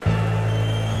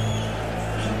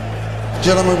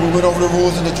Gentlemen, we went over the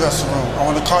rules in the dressing room. I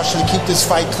want to caution you to keep this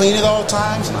fight clean at all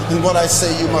times, and what I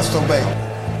say you must obey.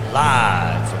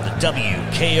 Live from the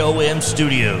WKOM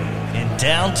studio in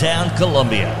downtown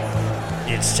Columbia,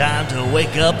 it's time to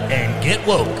wake up and get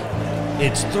woke.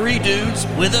 It's three dudes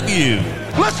with a view.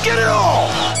 Let's get it all!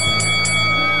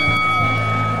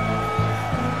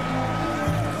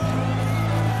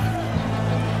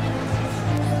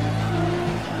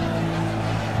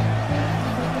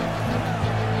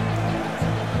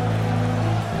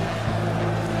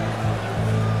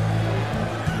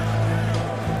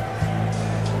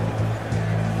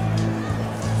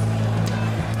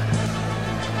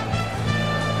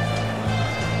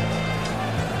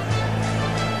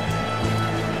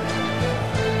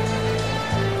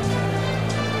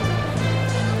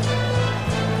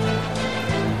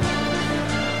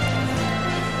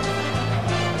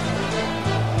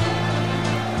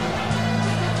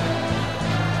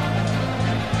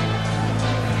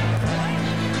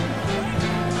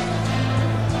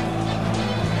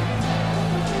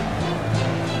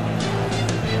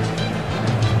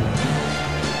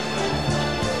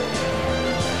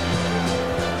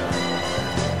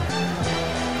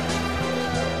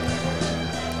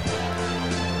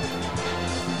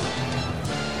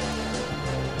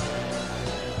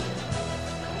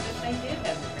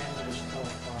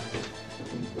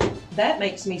 That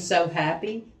makes me so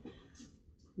happy.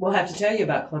 We'll have to tell you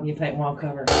about Columbia Paint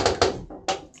Wallcover.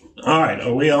 All right,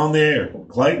 are we on the air?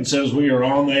 Clayton says we are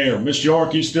on the air. Miss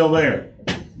York, you still there?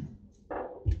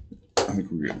 I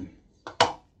think we're good.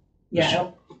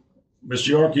 Yeah. Miss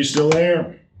York, you still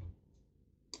there?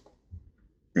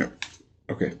 Yep.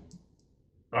 Okay.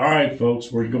 All right,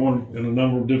 folks, we're going in a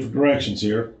number of different directions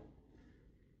here.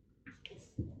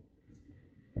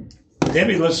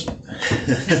 Debbie, let's...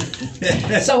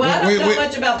 So I don't know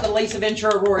much about the Lisa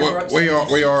Ventura Rory Brooks. We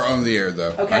are on the air,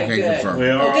 though. Okay, I can good. confirm.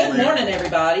 Well, good morning,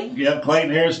 everybody. Yep,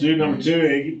 Clayton Harris, dude number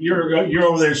two. You're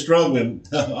over there struggling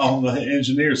on the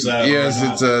engineer side. Yes,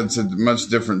 it's a much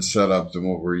different setup than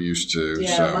what we're used to.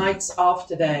 Yeah, so. Mike's off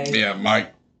today. Yeah,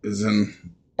 Mike is in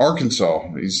Arkansas.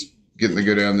 He's getting to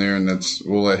go down there, and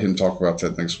we'll let him talk about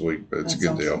that next week. But it's a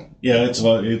good deal. Yeah,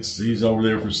 he's over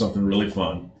there for something really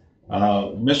fun.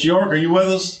 Miss York, are you with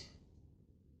us?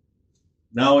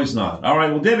 No, he's not. All right,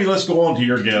 well, Debbie, let's go on to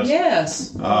your guest.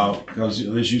 Yes. Because,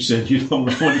 as you said, you don't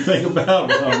know anything about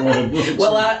Roy Brooks.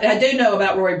 Well, I do know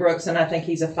about Roy Brooks, and I think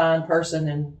he's a fine person.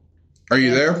 And are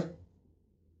you there?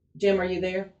 Jim, are you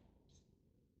there?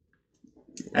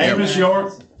 Hey, yeah. Miss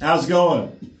York, how's it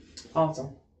going? Awesome.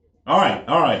 All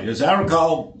right. As I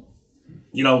recall,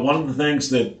 one of the things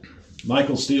that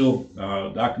Michael Steele,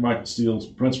 Dr. Michael Steele's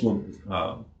principal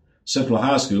of Central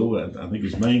High School, I think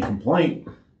his main complaint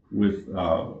with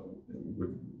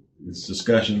his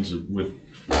discussions with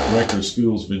Director of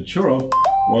Schools Ventura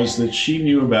was that she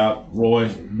knew about Roy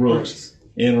Brooks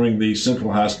entering the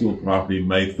Central High School property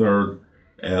May 3rd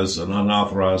as an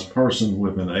unauthorized person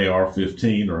with an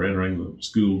AR-15 or entering the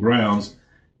school grounds.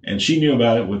 And she knew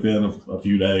about it within a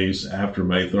few days after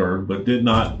May 3rd, but did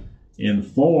not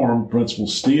inform Principal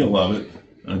Steele of it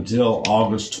until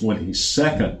August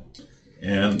 22nd.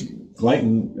 And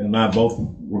Clayton and I both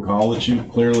recall that you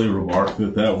clearly remarked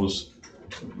that was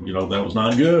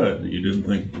not good. You didn't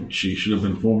think she should have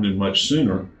informed him much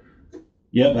sooner.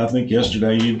 Yet, I think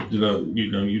yesterday you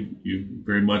did you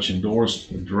very much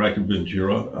endorsed Director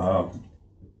Ventura,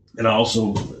 and I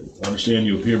also understand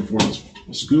you appeared before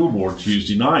the school board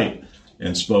Tuesday night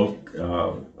and spoke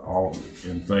all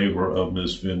in favor of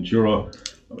Ms. Ventura.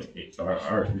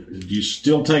 Do you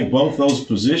still take both those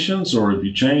positions, or have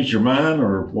you changed your mind,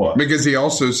 or what? Because he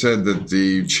also said that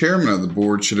the chairman of the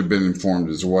board should have been informed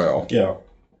as well. Yeah.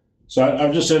 So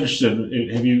I'm just interested.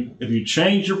 Have you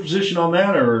changed your position on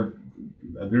that, or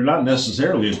they're not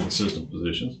necessarily inconsistent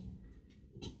positions?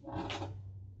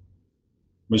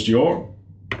 Mr. York?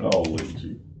 Oh, look at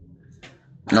you.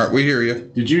 All right, we hear you.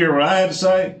 Did you hear what I had to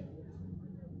say?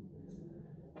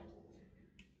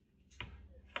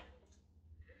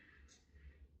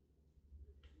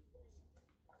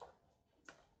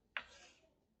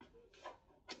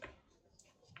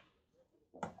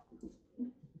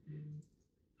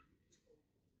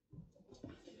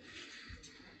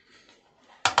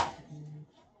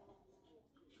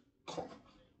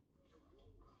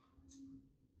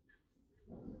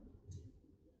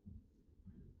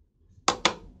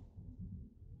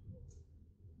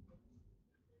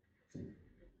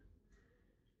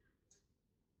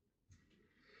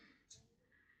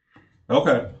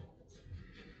 Okay.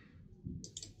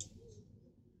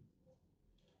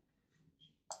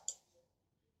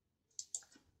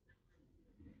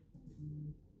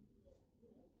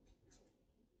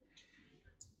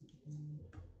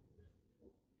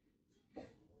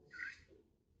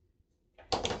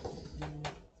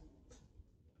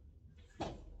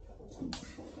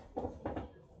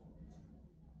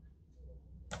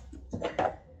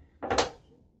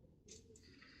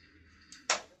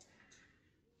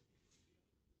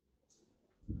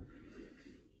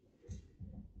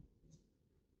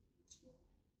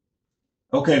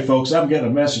 Okay, folks, I'm getting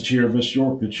a message here, Miss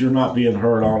York, that you're not being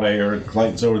heard on air, and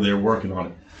Clayton's over there working on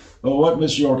it. But what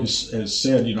Miss York has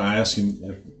said, I asked him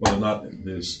whether or not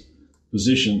his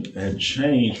position had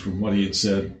changed from what he had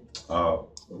said a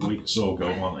week or so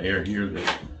ago on air here,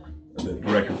 that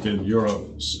Director Ventura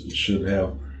should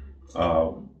have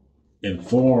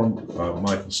informed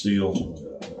Michael Steele,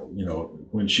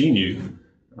 when she knew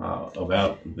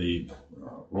about the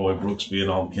Roy Brooks being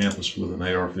on campus with an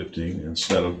AR-15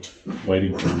 instead of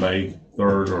waiting for May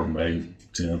 3rd or May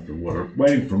 10th or whatever,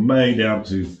 waiting from May down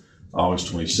to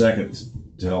August 22nd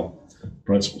to tell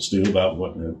Principal Steele about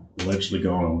what had allegedly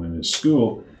gone on in his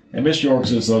school. And Ms. York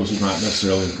says those are not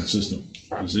necessarily inconsistent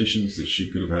positions, that she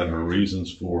could have had her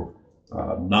reasons for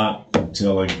not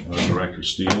telling Director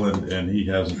Steele, and he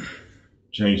hasn't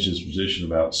changed his position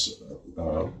about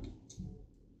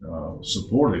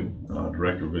supporting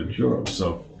Director Ventura.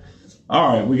 So,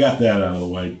 all right, we got that out of the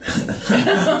way.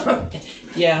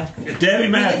 Yeah. Debbie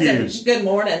Matthews. Good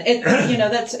morning.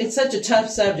 It's such a tough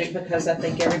subject because I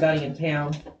think everybody in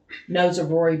town knows of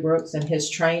Roy Brooks and his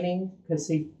training, because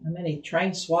he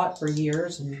trained SWAT for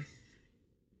years, and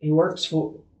he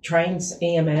trains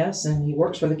EMS, and he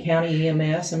works for the county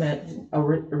EMS. A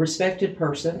respected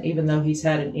person, even though he's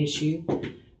had an issue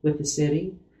with the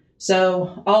city.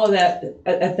 So all of that,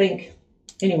 I think,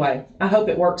 anyway, I hope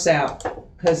it works out,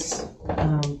 because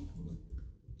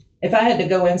if I had to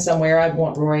go in somewhere, I'd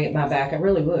want Roy at my back. I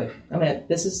really would.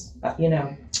 This is, I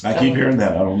keep hearing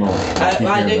that. I don't know.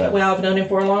 I do. Well, I've known him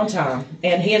for a long time,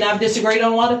 and he and I've disagreed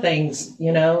on a lot of things,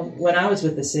 when I was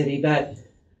with the city. But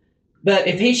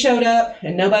if he showed up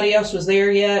and nobody else was there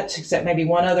yet, except maybe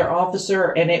one other officer,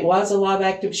 and it was a live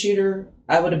active shooter,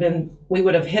 we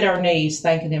would have hit our knees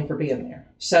thanking him for being there.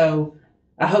 So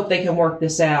I hope they can work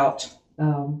this out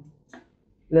the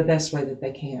best way that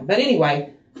they can. But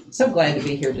anyway, so glad to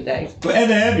be here today. Glad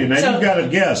to have you. Now, you've got a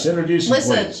guest. Introduce him,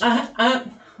 listen, please.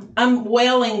 I'm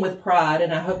wailing with pride,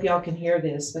 and I hope y'all can hear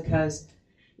this, because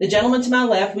the gentleman to my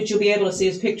left, which you'll be able to see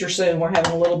his picture soon, we're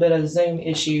having a little bit of Zoom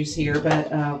issues here,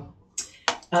 but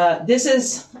this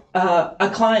is a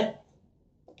client.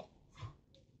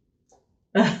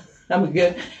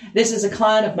 This is a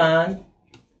client of mine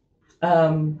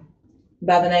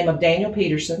by the name of Daniel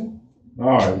Peterson. All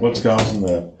right, what's causing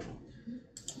that?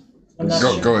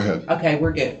 Go ahead. Okay,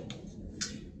 we're good.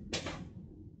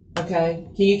 Okay,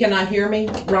 can I hear me?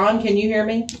 Ron, can you hear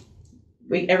me?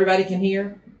 Everybody can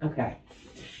hear? Okay.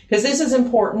 Because this is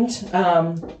important.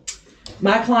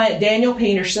 My client, Daniel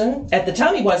Peterson, at the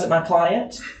time he wasn't my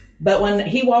client, but when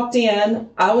he walked in,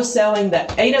 I was selling the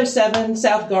 807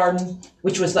 South Garden,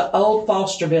 which was the old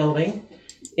Foster building.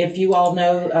 If you all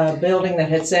know, a building that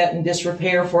had sat in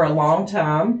disrepair for a long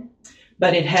time,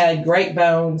 but it had great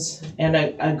bones and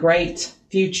a great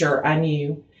future, I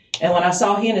knew. And when I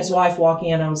saw he and his wife walk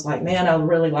in, I was like, man, I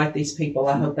really like these people.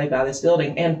 I hope they buy this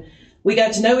building. And we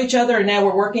got to know each other, and now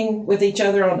we're working with each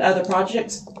other on other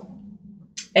projects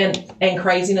and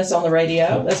craziness on the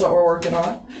radio. That's what we're working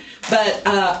on. But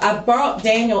I brought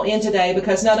Daniel in today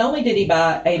because not only did he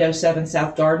buy 807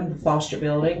 South Garden, the Foster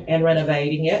building, and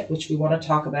renovating it, which we want to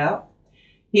talk about,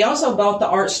 he also bought the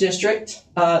Arts District,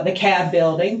 the CAB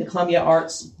building, the Columbia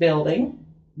Arts building,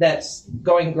 that's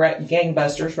going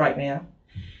gangbusters right now.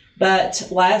 But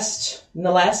in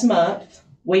the last month,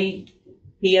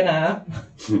 he and I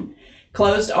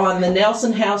closed on the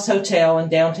Nelson House Hotel in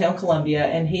downtown Columbia,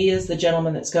 and he is the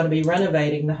gentleman that's going to be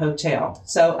renovating the hotel.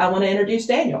 So I want to introduce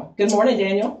Daniel. Good morning,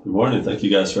 Daniel. Good morning. Thank you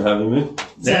guys for having me.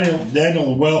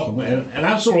 Daniel, welcome. And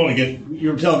I sort of want to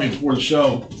you were telling me before the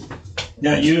show,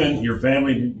 now you and your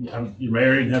family, you're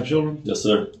married and have children? Yes,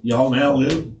 sir. Y'all now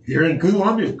live here in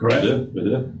Columbia, correct? We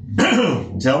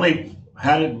did. Tell me,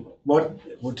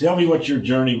 tell me what your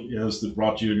journey is that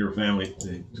brought you and your family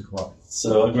to Columbia.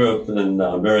 So I grew up in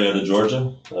Marietta,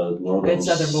 Georgia, northern Good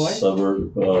Southern boy.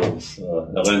 Suburb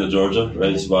of Atlanta, Georgia,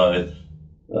 raised by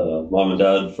mom and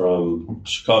dad from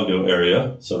Chicago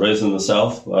area. So raised in the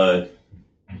South by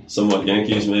somewhat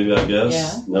Yankees, maybe, I guess.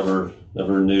 Yeah.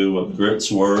 Never knew what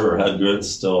grits were or had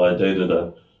grits till I dated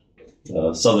a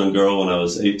Southern girl when I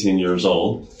was 18 years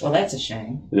old. Well, that's a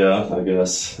shame. Yeah, I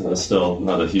guess. I'm still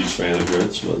not a huge fan of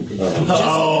grits, but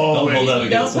don't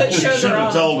put sugar should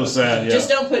have told us that. Yeah. Just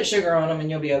don't put sugar on them, and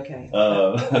you'll be okay.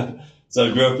 So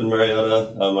I grew up in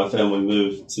Marietta. My family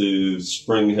moved to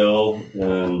Spring Hill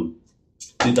in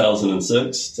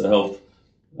 2006 to help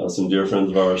some dear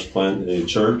friends of ours plant a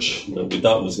church that we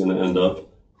thought was going to end up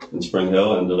in Spring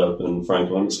Hill. Ended up in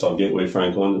Franklin. It's called Gateway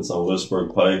Franklin. It's on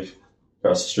Williamsburg Pike,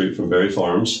 across the street from Berry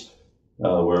Farms,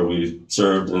 where we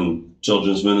served in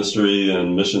children's ministry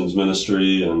and missions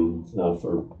ministry and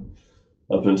for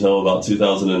up until about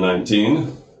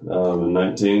 2019. In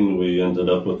 19, we ended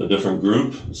up with a different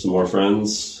group, some more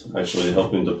friends, actually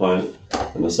helping to plant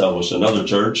and establish another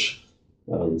church.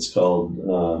 It's called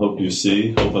Hope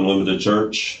UC, Hope Unlimited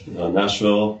Church,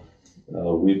 Nashville.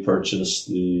 We purchased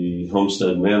the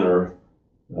Homestead Manor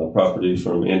property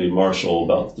from Andy Marshall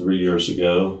about 3 years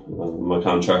ago. I'm a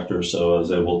contractor, so I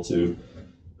was able to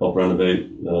help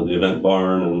renovate the event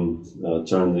barn and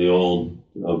turn the old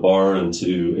bar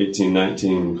into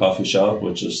 1819 coffee shop,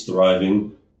 which is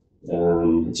thriving.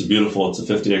 And it's a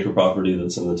 50-acre property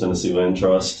that's in the Tennessee Land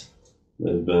Trust.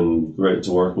 They've been great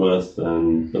to work with,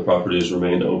 and the property has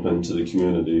remained open to the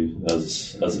community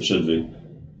as it should be.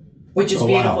 Which is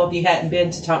beautiful. Wow. If you hadn't been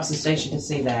to Thompson Station to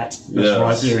see that. That's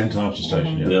right there in Thompson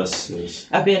Station. Mm-hmm. Yeah. Yes.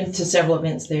 I've been to several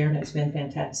events there, and it's been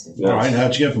fantastic. Yes. All right,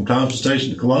 how'd you get from Thompson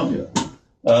Station to Columbia?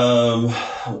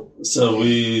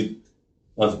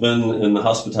 I've been in the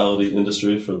hospitality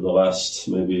industry for the last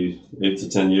maybe 8 to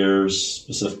 10 years,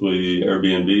 specifically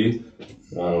Airbnb,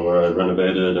 where I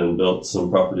renovated and built some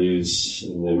properties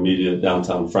in the immediate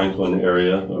downtown Franklin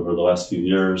area over the last few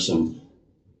years, and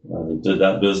did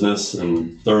that business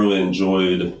and thoroughly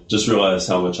enjoyed, just realized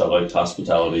how much I liked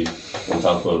hospitality on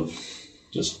top of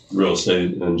just real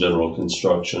estate and general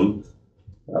construction.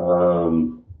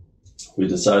 We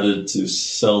decided to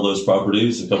sell those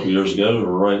properties a couple of years ago,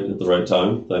 right at the right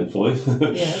time, thankfully.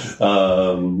 Yes.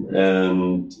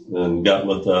 And got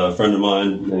with a friend of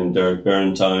mine named Derek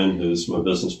Barentine, who's my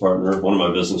business partner, one of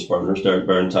my business partners. Derek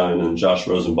Barentine and Josh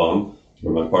Rosenbaum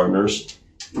were my partners.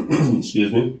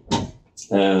 Excuse me.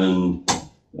 And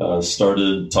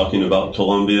started talking about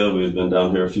Columbia. We had been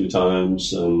down here a few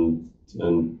times, and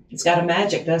it's got a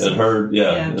magic, doesn't it?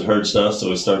 It heard stuff. So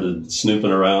we started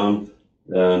snooping around.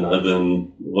 And I've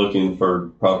been looking for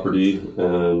property,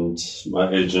 and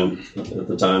my agent at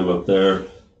the time up there,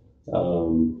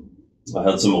 I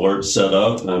had some alerts set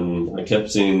up, and I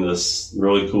kept seeing this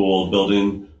really cool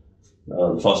building,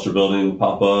 the Foster building,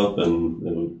 pop up, and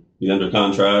it would be under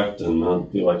contract, and I'd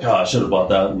be like, I should have bought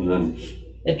that, and then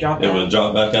it would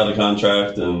drop back out of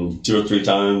contract, and 2 or 3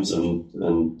 times, and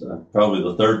probably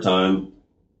the third time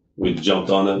we jumped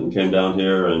on it and came down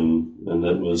here, and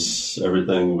it was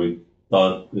everything we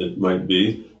thought it might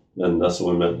be, and that's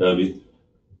when we met Debbie.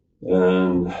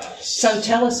 And so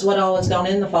tell us what all has gone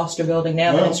in the Foster building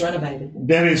now that it's renovated.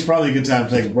 Debbie, it's probably a good time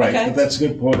to take a break, Okay. but that's a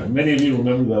good point. Many of you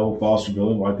remember the old Foster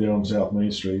building right there on South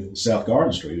Main Street, South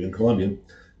Garden Street in Columbia. It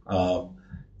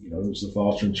was the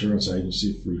Foster Insurance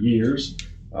Agency for years,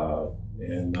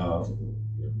 and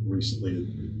recently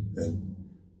it had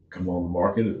come on the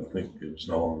market. I think it was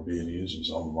no longer being used. It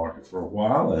was on the market for a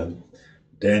while, and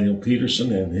Daniel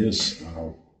Peterson and his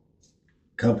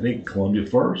company, Columbia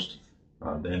First.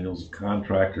 Daniel's a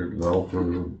contractor,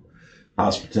 developer,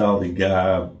 hospitality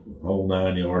guy, whole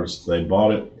 9 yards. They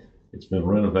bought it. It's been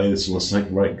renovated, so let's take a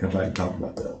break and come back and talk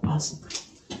about that. Awesome.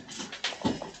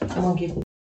 I'm going to give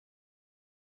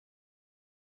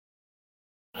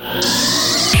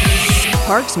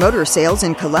Parks Motor Sales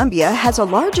in Columbia has a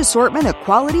large assortment of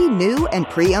quality new and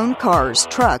pre-owned cars,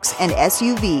 trucks, and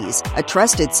SUVs, a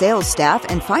trusted sales staff,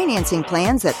 and financing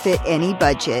plans that fit any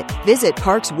budget. Visit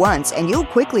Parks once and you'll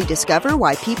quickly discover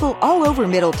why people all over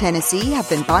Middle Tennessee have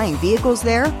been buying vehicles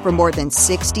there for more than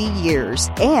 60 years.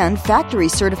 And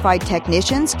factory-certified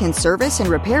technicians can service and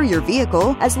repair your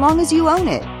vehicle as long as you own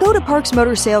it. Go to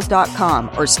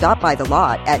parksmotorsales.com or stop by the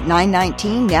lot at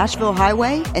 919 Nashville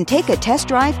Highway and take a test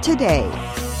drive today.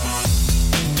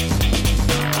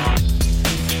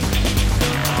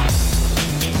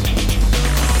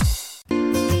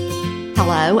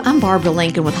 Hello, I'm Barbara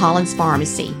Lincoln with Holland's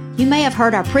Pharmacy. You may have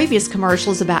heard our previous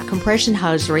commercials about compression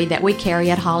hosiery that we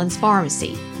carry at Holland's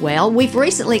Pharmacy. Well, we've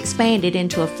recently expanded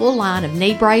into a full line of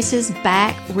knee braces,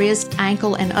 back, wrist,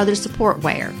 ankle, and other support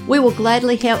wear. We will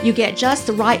gladly help you get just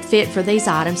the right fit for these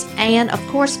items and, of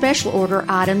course, special order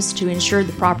items to ensure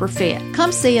the proper fit.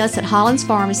 Come see us at Holland's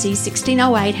Pharmacy,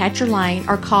 1608 Hatcher Lane,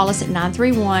 or call us at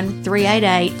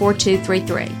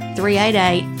 931-388-4233.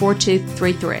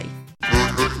 388-4233.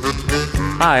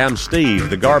 Hi, I'm Steve,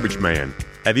 the garbage man.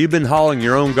 Have you been hauling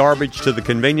your own garbage to the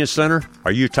convenience center?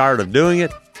 Are you tired of doing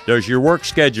it? Does your work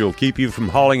schedule keep you from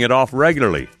hauling it off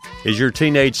regularly? Is your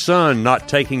teenage son not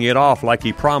taking it off like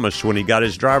he promised when he got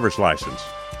his driver's license?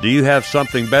 Do you have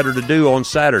something better to do on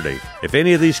Saturday? If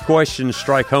any of these questions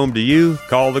strike home to you,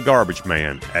 call the garbage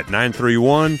man at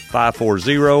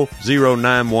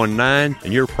 931-540-0919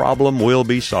 and your problem will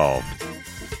be solved.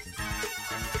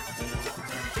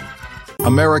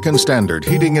 American Standard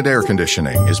Heating and Air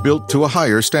Conditioning is built to a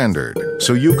higher standard,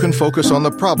 so you can focus on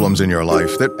the problems in your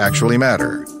life that actually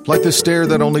matter, like the stair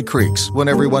that only creaks when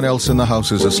everyone else in the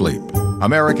house is asleep,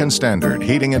 American Standard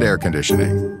Heating and Air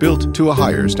Conditioning, built to a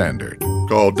higher standard.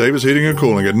 Call Davis Heating and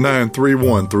Cooling at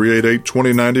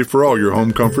 931-388-2090 for all your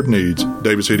home comfort needs.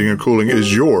 Davis Heating and Cooling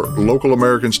is your local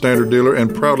American Standard dealer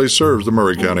and proudly serves the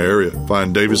Murray County area.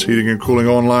 Find Davis Heating and Cooling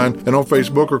online and on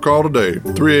Facebook or call today,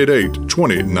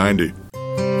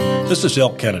 388-2090. This is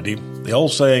Del Kennedy. The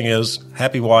old saying is,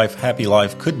 happy wife, happy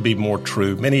life couldn't be more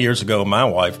true. Many years ago, my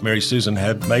wife, Mary Susan,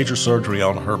 had major surgery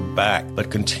on her back, but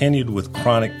continued with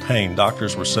chronic pain.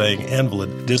 Doctors were saying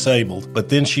invalid, disabled, but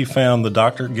then she found the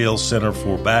Dr. Gill Center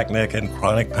for Back, Neck, and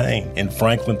Chronic Pain in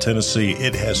Franklin, Tennessee.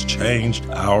 It has changed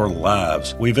our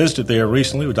lives. We visited there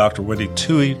recently with Dr. Wendy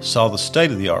Toohey, saw the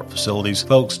state-of-the-art facilities.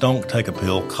 Folks, don't take a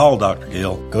pill. Call Dr.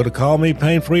 Gill. Go to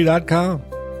callmepainfree.com.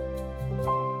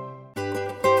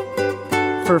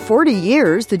 For 40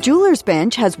 years, the Jewelers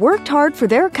Bench has worked hard for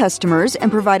their customers and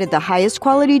provided the highest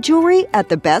quality jewelry at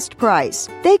the best price.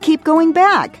 They keep going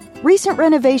back. Recent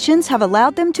renovations have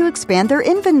allowed them to expand their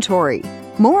inventory.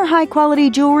 More high-quality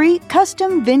jewelry,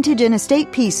 custom vintage and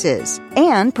estate pieces,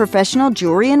 and professional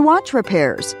jewelry and watch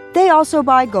repairs. They also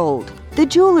buy gold. The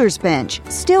Jewelers Bench,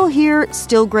 still here,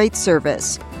 still great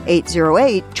service.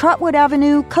 808 Trotwood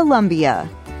Avenue, Columbia.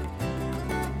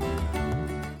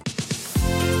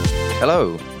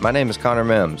 Hello, my name is Connor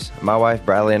Mims. My wife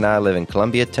Bradley and I live in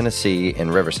Columbia, Tennessee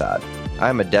in Riverside. I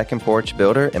am a deck and porch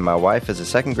builder and my wife is a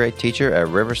second grade teacher at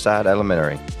Riverside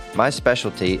Elementary. My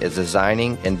specialty is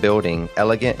designing and building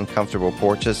elegant and comfortable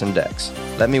porches and decks.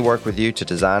 Let me work with you to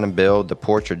design and build the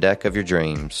porch or deck of your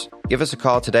dreams. Give us a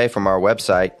call today from our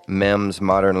website,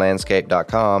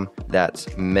 mimsmodernlandscape.com. That's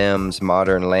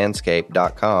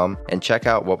mimsmodernlandscape.com and check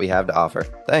out what we have to offer.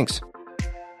 Thanks.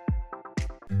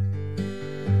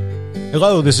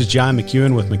 Hello, this is John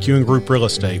McEwen with McEwen Group Real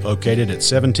Estate, located at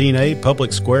 17A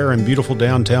Public Square in beautiful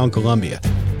downtown Columbia.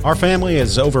 Our family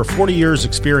has over 40 years'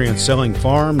 experience selling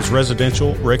farms,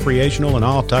 residential, recreational, and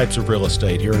all types of real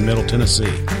estate here in Middle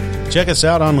Tennessee. Check us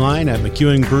out online at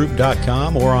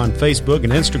McEwenGroup.com or on Facebook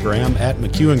and Instagram at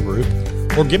McEwen Group,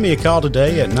 or give me a call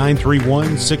today at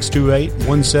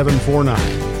 931-628-1749.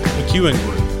 McEwen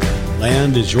Group.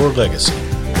 Land is your legacy.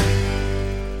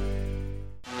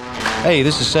 Hey,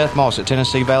 this is Seth Moss at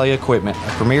Tennessee Valley Equipment,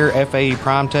 a premier FAE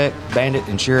PrimeTech, Bandit,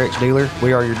 and SureX dealer.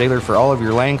 We are your dealer for all of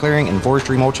your land clearing and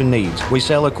forestry mulching needs. We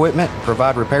sell equipment,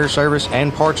 provide repair service,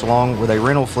 and parts along with a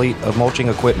rental fleet of mulching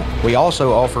equipment. We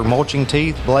also offer mulching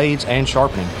teeth, blades, and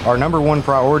sharpening. Our number one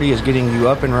priority is getting you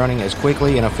up and running as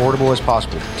quickly and affordable as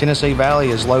possible. Tennessee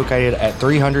Valley is located at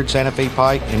 300 Santa Fe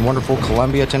Pike in wonderful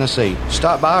Columbia, Tennessee.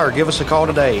 Stop by or give us a call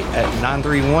today at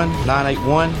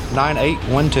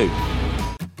 931-981-9812.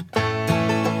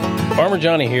 Farmer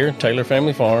Johnny here, Taylor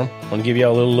Family Farm. I want to give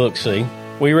y'all a little look-see.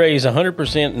 We raise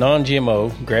 100%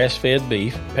 non-GMO, grass-fed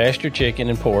beef, pasture chicken,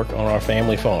 and pork on our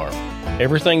family farm.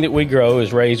 Everything that we grow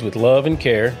is raised with love and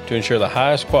care to ensure the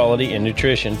highest quality and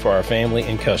nutrition for our family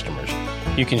and customers.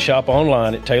 You can shop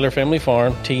online at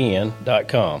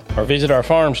TaylorFamilyFarmTN.com or visit our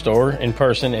farm store in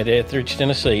person at Etheridge,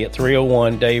 Tennessee at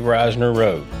 301 Dave Reisner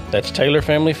Road. That's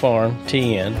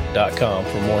TaylorFamilyFarmTN.com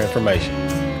for more information.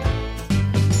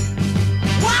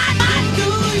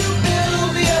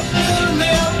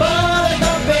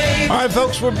 All right,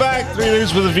 folks, we're back. 3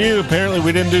 News with a View. Apparently,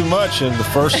 we didn't do much in the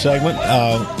first segment.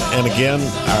 And again,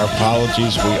 our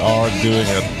apologies. We are doing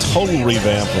a total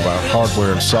revamp of our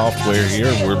hardware and software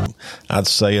here. We're, I'd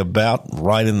say, about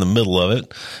right in the middle of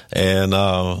it. And,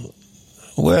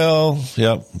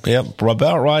 yep,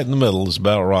 about right in the middle is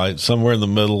about right. Somewhere in the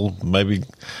middle, maybe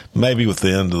with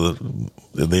the end of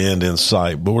the end in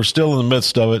sight. But we're still in the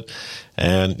midst of it.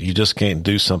 And you just can't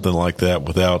do something like that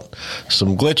without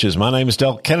some glitches. My name is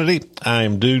Del Kennedy. I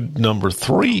am dude number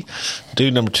 3.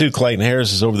 Dude number 2, Clayton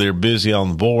Harris, is over there busy on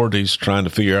the board. He's trying to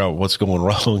figure out what's going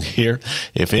wrong here.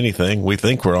 If anything, we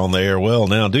think we're on the air well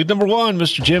now. Dude number 1,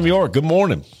 Mr. Jim York, good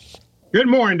morning. Good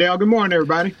morning, Dale. Good morning,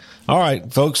 everybody. All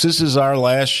right, folks, this is our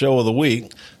last show of the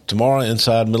week. Tomorrow,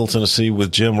 Inside Middle Tennessee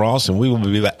with Jim Ross, and we will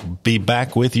be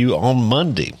back with you on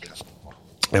Monday.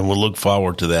 And we'll look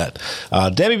forward to that.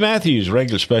 Debbie Matthews,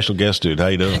 regular special guest dude. How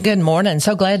you doing? Good morning.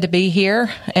 So glad to be here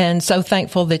and so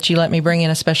thankful that you let me bring in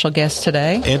a special guest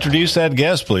today. Introduce that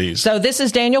guest, please. So this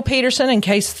is Daniel Peterson. In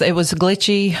case it was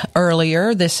glitchy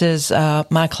earlier, this is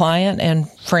my client and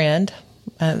friend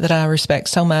that I respect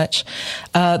so much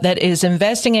that is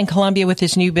investing in Columbia with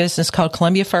his new business called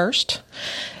Columbia First.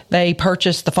 They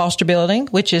purchased the Foster Building,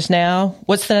 which is now,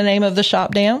 what's the name of the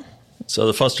shop, Dan? So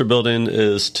the Foster Building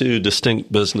is two distinct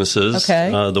businesses.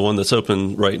 Okay. The one that's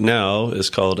open right now is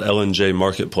called L&J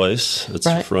Marketplace.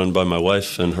 It's run by my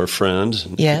wife and her friend,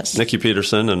 Yes. Nikki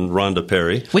Peterson and Rhonda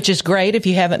Perry. Which is great if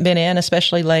you haven't been in,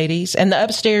 especially ladies. And the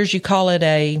upstairs, you call it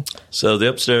a... So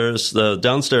the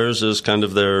downstairs is kind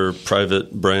of their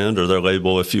private brand or their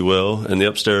label, if you will. And the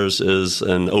upstairs is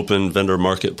an open vendor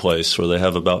marketplace where they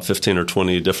have about 15 or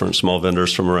 20 different small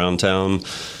vendors from around town.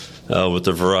 With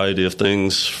a variety of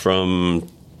things from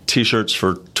T-shirts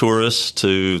for tourists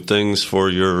to things for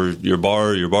your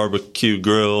bar, your barbecue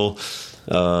grill,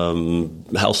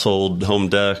 household home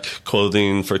deck,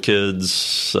 clothing for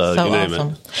kids, you name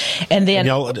it. And then,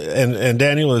 and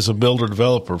Daniel is a builder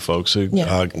developer, folks, who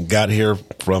got here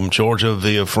from Georgia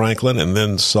via Franklin and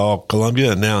then saw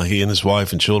Columbia, and now he and his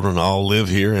wife and children all live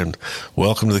here. And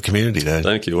welcome to the community, Daniel.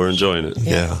 Thank you. We're enjoying it.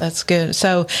 Yeah, that's good.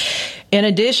 So, in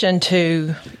addition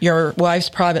to your wife's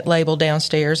private label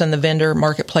downstairs and the vendor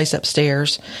marketplace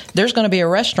upstairs, there's going to be a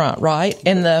restaurant, right,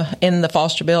 in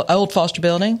the old Foster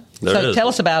building? There is. Tell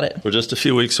us about it. We're just a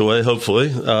few weeks away, hopefully.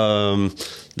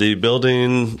 The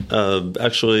building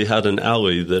actually had an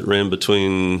alley that ran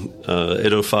between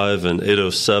 805 and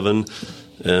 807,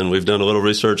 and we've done a little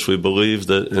research. We believe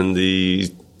that in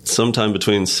sometime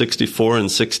between 64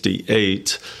 and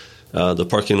 68, the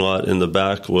parking lot in the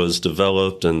back was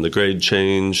developed and the grade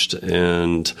changed,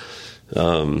 and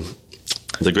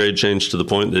the grade changed to the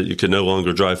point that you could no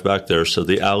longer drive back there. So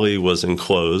the alley was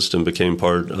enclosed and became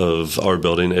part of our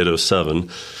building, 807.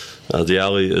 The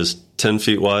alley is 10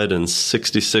 feet wide and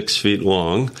 66 feet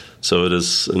long, so it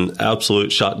is an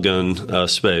absolute shotgun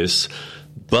space.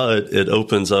 But it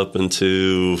opens up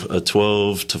into a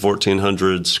 12 to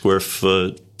 1,400 square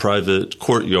foot private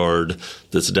courtyard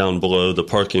that's down below the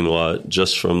parking lot.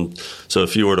 So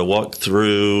if you were to walk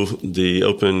through the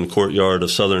open courtyard of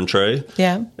Southern Tray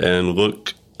and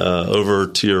look over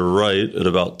to your right at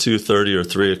about 2:30 or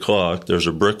 3 o'clock, there's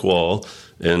a brick wall,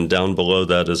 and down below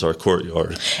that is our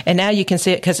courtyard. And now you can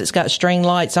see it because it's got string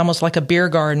lights, almost like a beer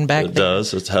garden back there. It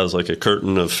does. It has like a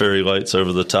curtain of fairy lights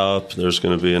over the top. There's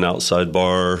going to be an outside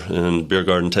bar and beer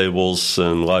garden tables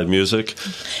and live music.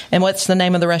 And what's the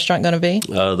name of the restaurant going to be?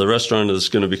 The restaurant is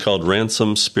going to be called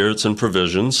Ransom Spirits and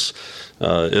Provisions.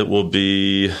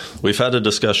 We've had a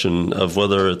discussion of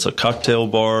whether it's a cocktail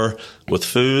bar with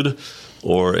food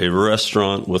or a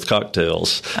restaurant with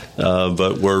cocktails.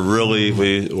 But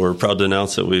we're proud to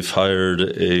announce that we've hired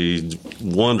a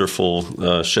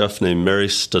wonderful chef named Mary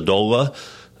Stadola.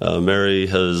 Mary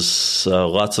has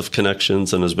lots of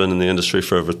connections and has been in the industry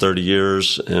for over 30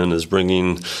 years and is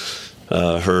bringing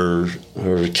her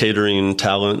catering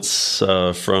talents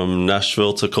from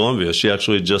Nashville to Columbia. She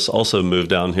actually just also moved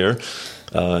down here.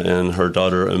 And her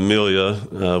daughter,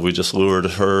 Amelia, we just lured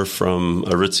her from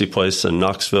a ritzy place in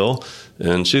Knoxville,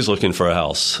 and she's looking for a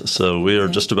house. So we are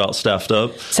just about staffed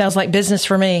up. Sounds like business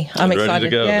for me. I'm excited. Ready to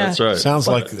go. Yeah. That's right. Sounds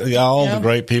like all the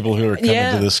great people who are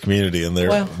coming to this community, and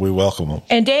we welcome them.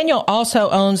 And Daniel also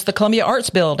owns the Columbia Arts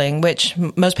Building, which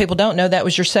most people don't know. That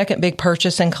was your second big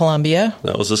purchase in Columbia.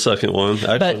 That was the second one.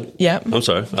 Actually, I'm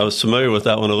sorry. I was familiar with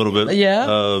that one a little bit.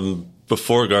 Yeah.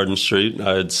 Before Garden Street,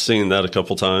 I had seen that a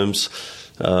couple times.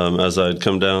 As I'd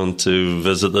come down to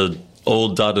visit the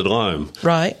old Dotted Lime.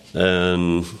 Right.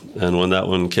 And when that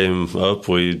one came up,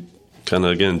 we kind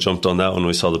of, again, jumped on that one.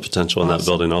 We saw the potential in that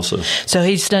building also. So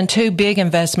he's done two big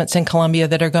investments in Columbia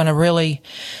that are going to really,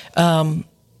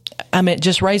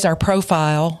 just raise our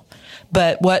profile.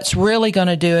 But what's really going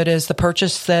to do it is the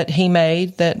purchase that he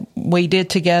made that we did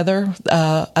together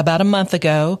about a month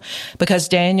ago, because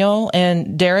Daniel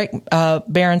and Derek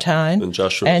Barentine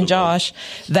and Josh,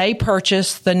 they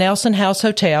purchased the Nelson House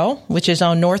Hotel, which is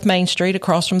on North Main Street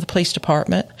across from the police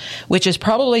department, which is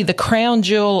probably the crown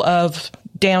jewel of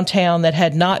downtown that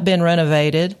had not been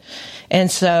renovated. And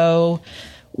so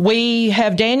we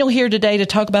have Daniel here today to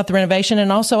talk about the renovation,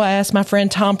 and also I asked my friend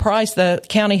Tom Price, the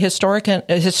county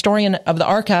historian of the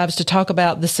archives, to talk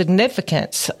about the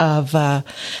significance of the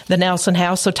Nelson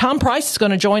House. So Tom Price is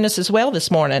going to join us as well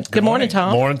this morning. Good morning,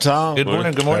 Tom. Morning, Tom. Good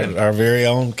morning. Good morning. Our very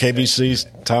own KBC's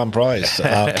Tom Price.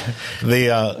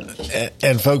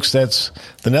 And folks, that's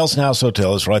the Nelson House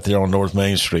Hotel is right there on North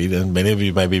Main Street, and many of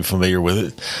you may be familiar with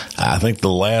it. I think the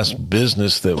last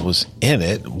business that was in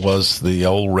it was the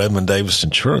old Redmond Davis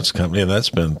Insurance Company, and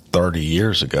that's been 30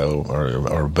 years ago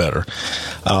or better.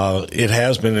 It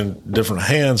has been in different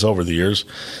hands over the years,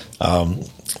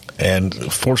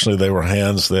 and fortunately they were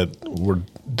hands that were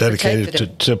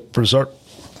dedicated to preserve.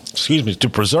 to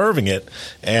preserving it,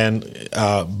 and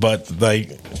but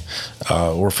they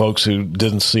were folks who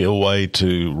didn't see a way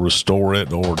to restore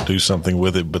it or do something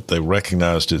with it, but they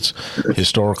recognized its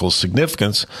historical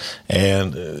significance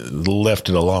and left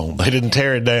it alone. They didn't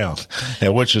tear it down,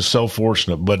 and which is so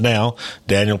fortunate. But now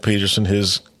Daniel Peterson,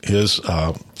 his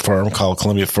firm called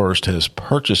Columbia First, has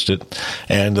purchased it,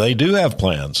 and they do have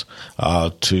plans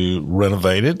to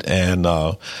renovate it and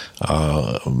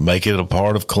make it a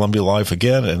part of Columbia life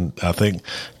again. And I think,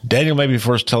 Daniel, maybe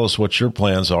first tell us what your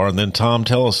plans are, and then Tom,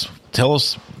 tell us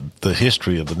the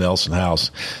history of the Nelson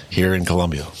House here in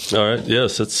Columbia. All right.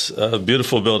 Yes, it's a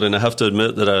beautiful building. I have to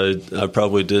admit that I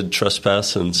probably did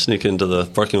trespass and sneak into the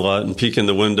parking lot and peek in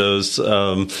the windows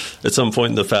at some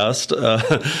point in the past.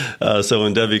 So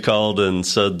when Debbie called and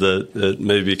said that it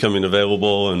may be coming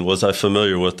available and was I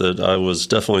familiar with it, I was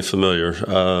definitely familiar.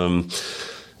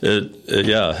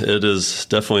 It is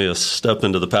definitely a step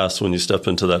into the past when you step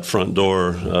into that front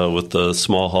door with the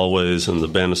small hallways and the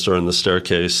banister and the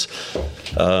staircase.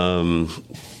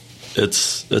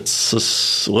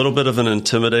 It's a little bit of an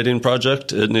intimidating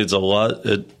project. It needs a lot.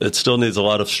 It still needs a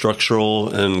lot of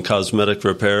structural and cosmetic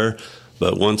repair.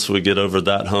 But once we get over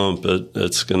that hump,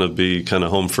 it's going to be kind of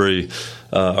home free.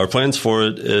 Our plans for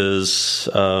it is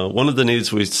one of the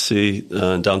needs we see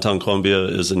in downtown Columbia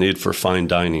is a need for fine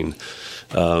dining.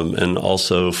 And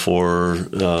also for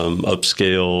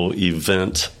upscale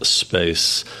event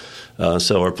space.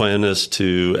 So our plan is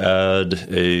to add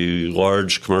a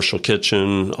large commercial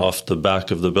kitchen off the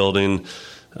back of the building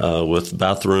with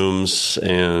bathrooms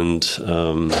and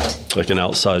like an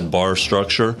outside bar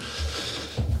structure.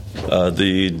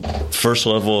 The first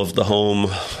level of the home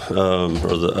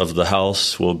of the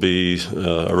house will be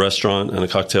a restaurant and a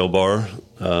cocktail bar.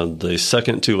 The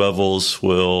second two levels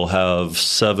will have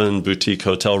 7 boutique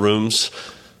hotel rooms,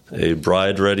 a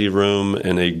bride-ready room,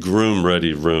 and a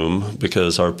groom-ready room,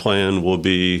 because our plan will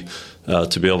be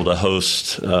to be able to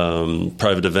host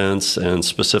private events and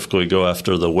specifically go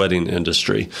after the wedding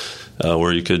industry,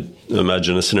 where you could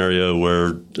imagine a scenario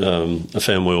where a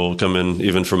family will come in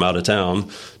even from out of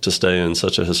town to stay in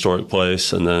such a historic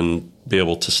place and then be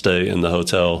able to stay in the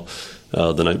hotel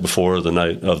the night before or the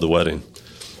night of the wedding.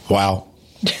 Wow.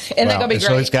 And they're going to be great.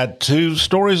 So it's got 2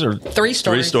 stories or 3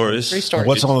 stories? 3 stories.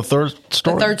 What's on the third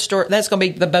story? The third story, that's going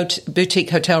to be the boutique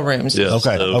hotel rooms. Yes.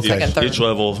 Okay. Each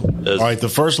level is... All right, the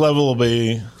first level will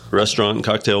be... Restaurant and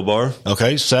cocktail bar.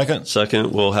 Okay, second?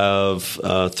 Second, we'll have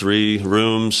 3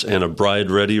 rooms and a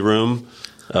bride-ready room.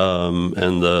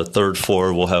 And the third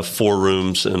floor will have 4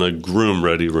 rooms and a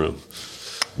groom-ready room.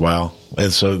 Wow.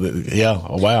 And so,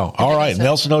 wow. All right,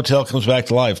 Nelson Hotel comes back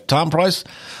to life. Tom Price,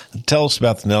 tell us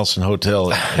about the Nelson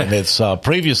Hotel and its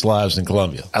previous lives in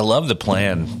Columbia. I love the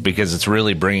plan because it's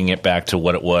really bringing it back to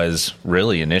what it was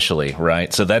really initially,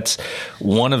 right? So that's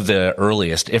one of the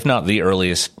earliest, if not the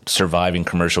earliest, surviving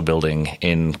commercial building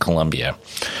in Columbia.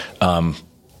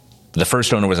 The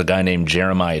first owner was a guy named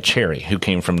Jeremiah Cherry, who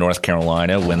came from North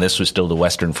Carolina when this was still the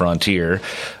western frontier.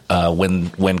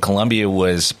 When Columbia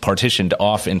was partitioned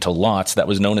off into lots, that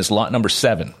was known as lot number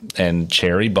 7. And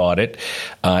Cherry bought it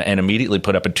and immediately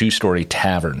put up a 2-story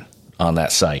tavern on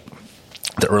that site.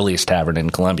 The earliest tavern in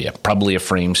Columbia, probably a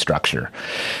frame structure.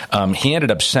 He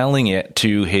ended up selling it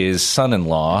to his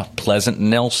son-in-law, Pleasant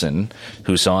Nelson,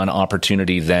 who saw an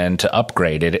opportunity then to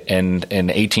upgrade it. And in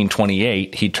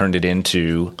 1828, he turned it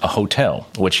into a hotel,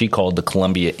 which he called the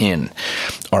Columbia Inn.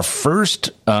 Our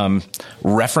first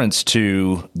reference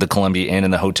to the Columbia Inn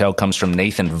and the hotel comes from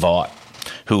Nathan Vaught,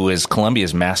 who is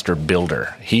Columbia's master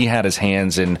builder. He had his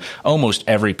hands in almost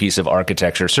every piece of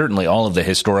architecture, certainly all of the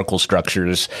historical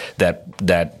structures that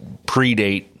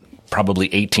predate probably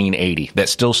 1880 that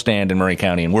still stand in Murray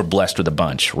County, and we're blessed with a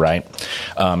bunch, right?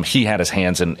 He had his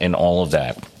hands in all of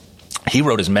that. He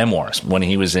wrote his memoirs when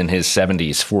he was in his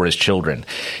 70s for his children,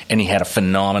 and he had a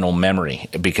phenomenal memory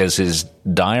because his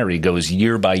diary goes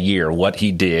year by year, what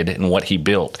he did and what he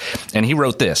built. And he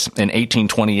wrote this in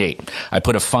 1828. I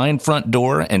put a fine front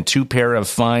door and 2 pair of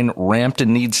fine ramped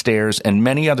and need stairs and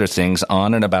many other things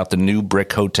on and about the new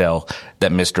brick hotel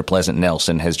that Mr. Pleasant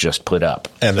Nelson has just put up.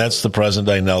 And that's the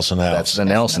present-day Nelson House. That's the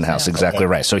Nelson House, exactly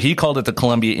right. So he called it the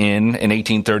Columbia Inn in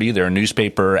 1830. There are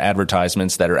newspaper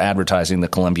advertisements that are advertising the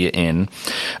Columbia Inn. In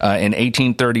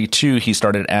 1832, he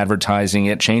started advertising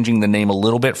it, changing the name a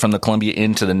little bit from the Columbia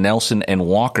Inn to the Nelson and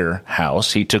Walker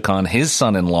House. He took on his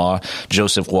son-in-law,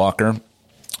 Joseph Walker,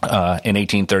 in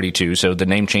 1832. So the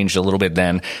name changed a little bit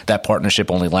then. That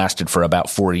partnership only lasted for about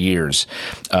 4 years.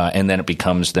 And then it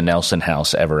becomes the Nelson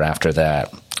House ever after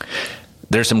that.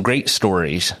 There's some great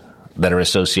stories that are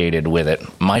associated with it.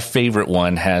 My favorite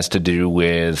one has to do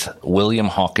with William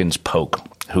Hawkins Polk,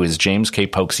 who is James K.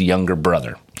 Polk's younger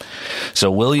brother.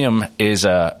 So William is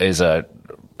a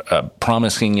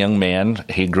promising young man.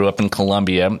 He grew up in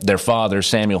Columbia. Their father,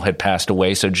 Samuel, had passed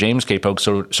away, so James K. Polk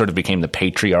sort of became the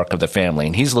patriarch of the family,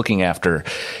 and he's looking after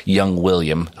young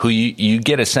William, who you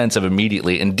get a sense of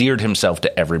immediately endeared himself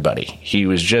to everybody. He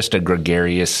was just a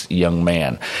gregarious young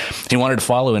man. He wanted to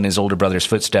follow in his older brother's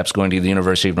footsteps, going to the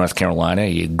University of North Carolina.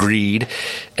 He agreed,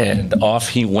 and off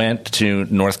he went to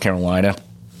North Carolina.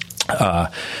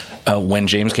 When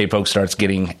James K. Polk starts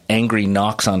getting angry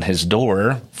knocks on his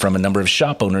door from a number of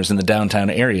shop owners in the downtown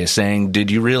area saying,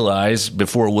 did you realize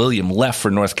before William left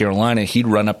for North Carolina, he'd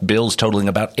run up bills totaling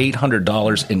about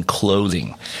 $800 in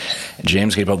clothing?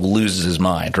 James K. Polk loses his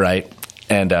mind, right?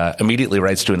 And immediately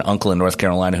writes to an uncle in North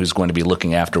Carolina who's going to be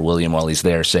looking after William while he's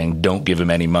there, saying, don't give him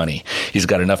any money. He's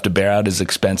got enough to bear out his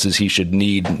expenses. He should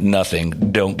need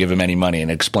nothing. Don't give him any money,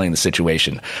 and explain the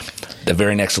situation. The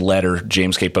very next letter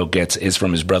James K. Polk gets is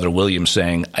from his brother William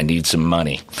saying, I need some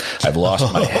money. I've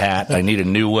lost my hat. I need a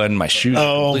new one. My shoes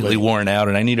are completely worn out,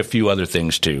 and I need a few other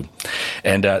things too.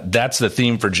 And that's the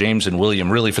theme for James and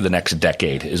William really for the next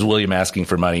decade, is William asking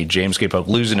for money, James K. Polk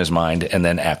losing his mind, and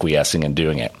then acquiescing and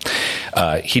doing it.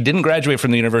 He didn't graduate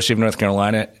from the University of North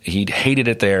Carolina. He hated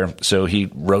it there, so he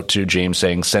wrote to James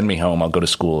saying, send me home. I'll go to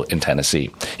school in Tennessee.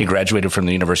 He graduated from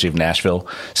the University of Nashville,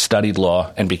 studied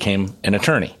law, and became an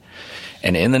attorney.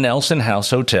 And in the Nelson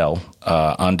House Hotel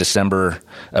on December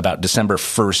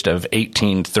 1st of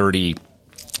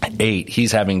 1838,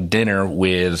 he's having dinner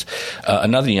with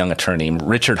another young attorney,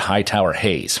 Richard Hightower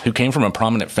Hayes, who came from a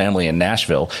prominent family in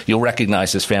Nashville. You'll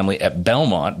recognize his family at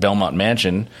Belmont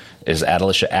Mansion is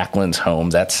Adelicia Ackland's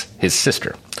home. That's his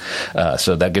sister.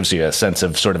 So that gives you a sense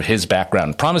of sort of his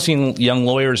background. Promising young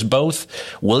lawyers both.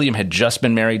 William had just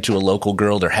been married to a local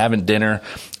girl. They're having dinner.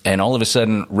 And all of a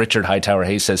sudden, Richard Hightower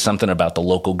Hayes says something about the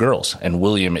local girls. And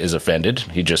William is offended.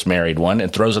 He just married one,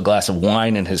 and throws a glass of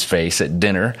wine in his face at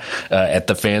dinner at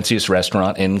the fanciest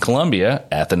restaurant in Columbia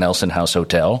at the Nelson House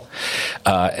Hotel.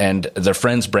 And their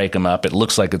friends break him up. It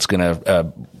looks like it's going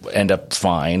to end up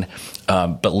fine.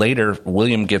 But later,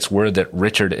 William gets word that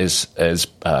Richard is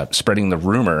spreading the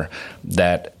rumor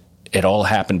that it all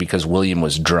happened because William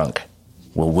was drunk.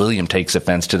 Well, William takes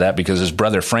offense to that because his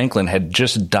brother Franklin had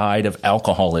just died of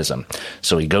alcoholism.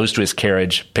 So he goes to his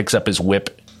carriage, picks up his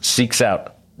whip, seeks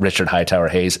out Richard Hightower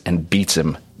Hayes, and beats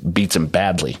him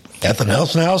badly. At the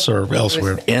Nelson House or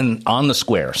elsewhere? On the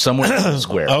square, somewhere on the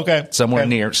square. Okay. Somewhere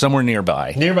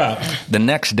nearby. The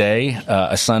next day,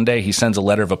 a Sunday, he sends a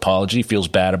letter of apology, feels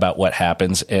bad about what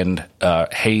happens, and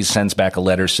Hayes sends back a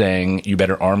letter saying, you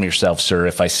better arm yourself, sir.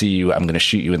 If I see you, I'm going to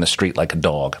shoot you in the street like a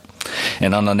dog.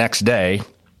 And on the next day,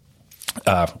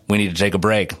 we need to take a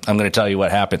break. I'm going to tell you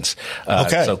what happens.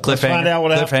 Okay. So let's find out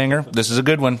what happens. Cliffhanger. This is a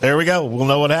good one. There we go. We'll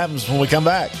know what happens when we come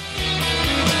back.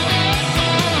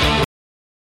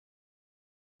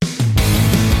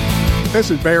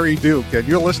 This is Barry Duke, and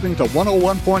you're listening to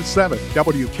 101.7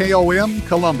 WKOM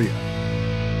Columbia.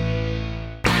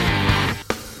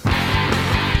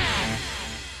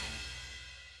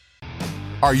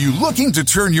 Are you looking to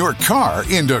turn your car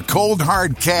into cold,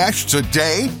 hard cash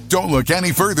today? Don't look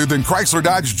any further than Chrysler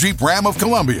Dodge Jeep Ram of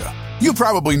Columbia. You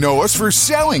probably know us for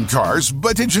selling cars,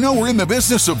 but did you know we're in the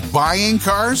business of buying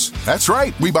cars? That's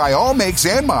right, we buy all makes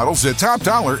and models at top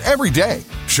dollar every day.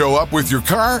 Show up with your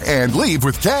car and leave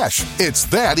with cash. It's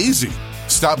that easy.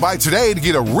 Stop by today to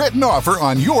get a written offer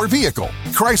on your vehicle.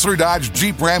 Chrysler Dodge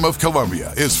Jeep Ram of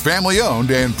Columbia is family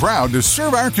owned and proud to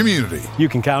serve our community. You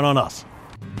can count on us.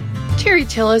 Terry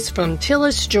Tillis from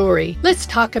Tillis Jewelry. Let's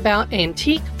talk about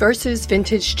antique versus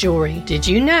vintage jewelry. Did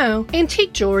you know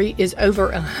antique jewelry is over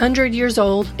 100 years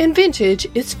old and vintage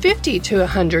is 50 to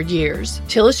 100 years?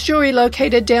 Tillis Jewelry,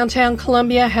 located downtown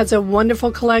Columbia, has a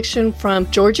wonderful collection from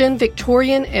Georgian,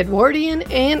 Victorian, Edwardian,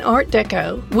 and Art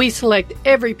Deco. We select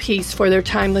every piece for their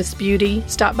timeless beauty.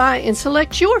 Stop by and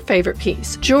select your favorite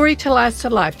piece. Jewelry to last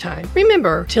a lifetime.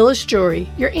 Remember, Tillis Jewelry,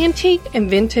 your antique and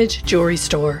vintage jewelry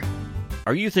store.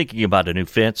 Are you thinking about a new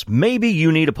fence? Maybe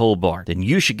you need a pole barn. Then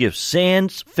you should give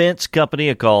Sands Fence Company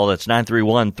a call. That's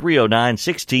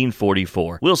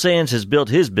 931-309-1644. Will Sands has built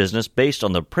his business based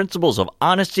on the principles of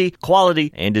honesty,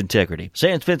 quality, and integrity.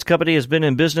 Sands Fence Company has been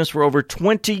in business for over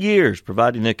 20 years,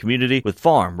 providing the community with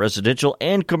farm, residential,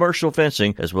 and commercial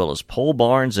fencing, as well as pole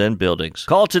barns and buildings.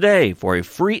 Call today for a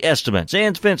free estimate.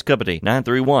 Sands Fence Company,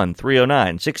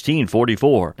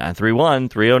 931-309-1644.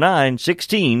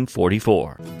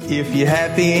 931-309-1644. If you're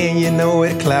happy and you know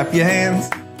it, clap your hands.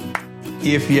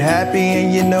 If you're happy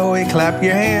and you know it, clap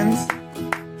your hands.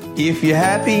 If you're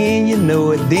happy and you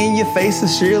know it, then your face will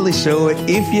surely show it.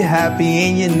 If you're happy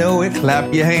and you know it,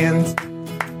 clap your hands.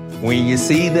 When you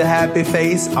see the happy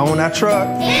face on our truck,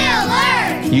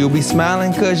 Hiller! You'll be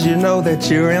smiling cause you know that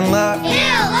you're in luck.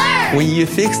 Hiller! When you're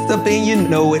fixed up and you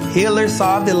know it, Hiller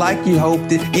solved it like you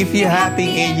hoped it. If you're happy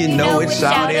and you know it,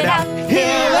 shout it out.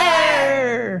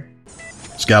 Hiller!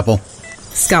 Scalpel.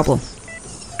 Scalpel.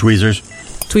 Tweezers.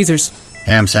 Tweezers.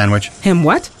 Ham sandwich. Ham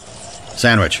what?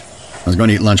 Sandwich. I was going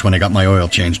to eat lunch when I got my oil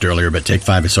changed earlier, but Take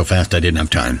 5 is so fast I didn't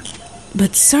have time.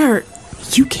 But, sir,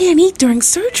 you can't eat during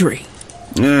surgery.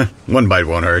 One bite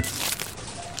won't hurt.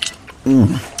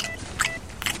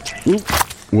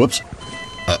 Whoops.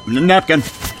 Napkin.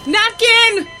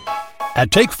 Napkin!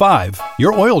 At Take 5,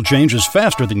 your oil change is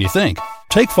faster than you think.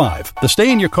 Take 5, the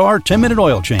stay-in-your-car 10-minute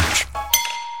oil change.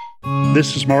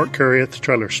 This is Mark Curry at the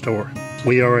Trailer Store.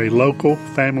 We are a local,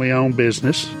 family-owned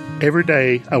business. Every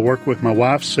day, I work with my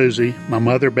wife, Susie, my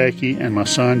mother, Becky, and my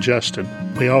son, Justin.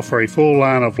 We offer a full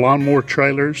line of lawnmower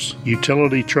trailers,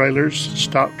 utility trailers,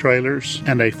 stock trailers,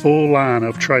 and a full line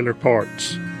of trailer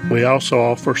parts. We also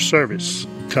offer service.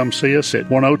 Come see us at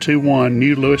 1021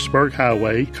 New Lewisburg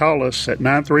Highway. Call us at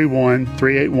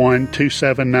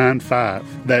 931-381-2795.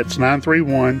 That's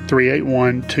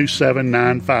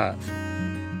 931-381-2795.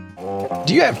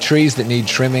 Do you have trees that need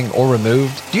trimming or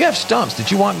removed? Do you have stumps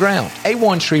that you want ground?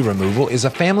 A1 Tree Removal is a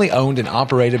family-owned and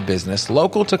operated business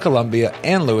local to Columbia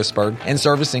and Lewisburg and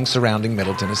servicing surrounding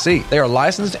Middle Tennessee. They are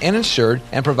licensed and insured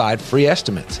and provide free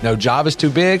estimates. No job is too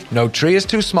big, no tree is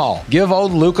too small. Give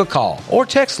old Luke a call or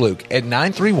text Luke at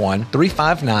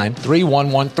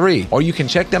 931-359-3113, or you can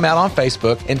check them out on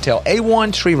Facebook and tell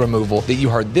A1 Tree Removal that you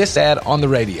heard this ad on the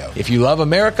radio. If you love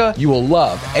America, you will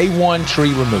love A1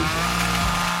 Tree Removal.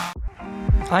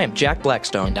 I am Jack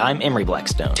Blackstone. And I'm Emery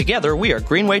Blackstone. Together, we are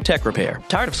Greenway Tech Repair.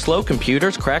 Tired of slow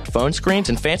computers, cracked phone screens,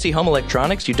 and fancy home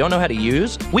electronics you don't know how to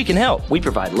use? We can help. We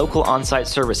provide local on-site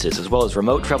services as well as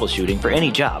remote troubleshooting for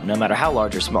any job, no matter how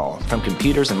large or small, from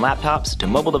computers and laptops to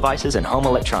mobile devices and home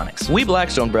electronics. We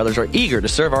Blackstone brothers are eager to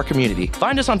serve our community.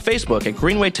 Find us on Facebook at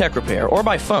Greenway Tech Repair or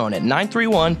by phone at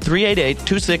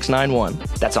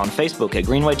 931-388-2691. That's on Facebook at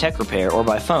Greenway Tech Repair or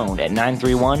by phone at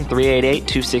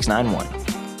 931-388-2691.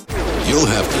 You'll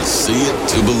have to see it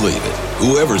to believe it.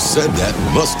 Whoever said that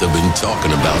must have been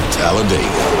talking about Talladega.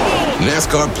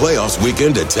 NASCAR Playoffs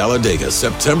Weekend at Talladega,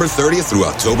 September 30th through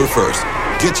October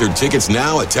 1st. Get your tickets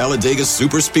now at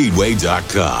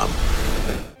TalladegaSuperspeedway.com.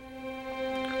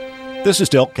 This is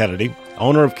Del Kennedy,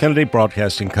 owner of Kennedy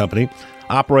Broadcasting Company,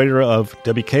 operator of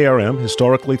WKRM,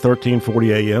 historically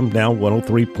 1340 AM, now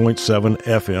 103.7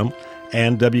 FM,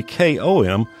 and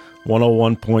WKOM,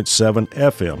 101.7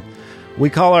 FM. We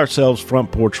call ourselves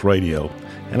Front Porch Radio,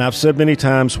 and I've said many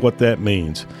times what that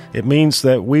means. It means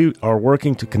that we are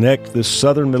working to connect this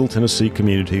southern Middle Tennessee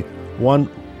community, one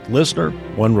listener,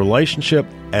 one relationship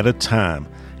at a time.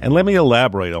 And let me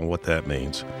elaborate on what that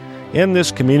means. In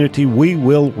this community, we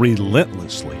will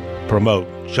relentlessly promote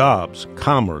jobs,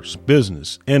 commerce,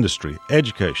 business, industry,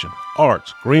 education,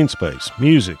 arts, green space,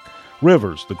 music,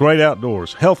 rivers, the great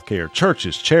outdoors, healthcare,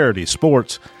 churches, charities,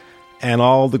 sports, and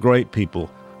all the great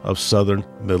people of southern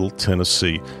Middle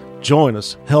Tennessee. Join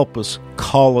us, help us,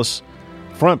 call us.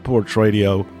 Front Porch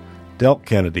Radio, Del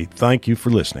Kennedy, thank you for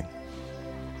listening.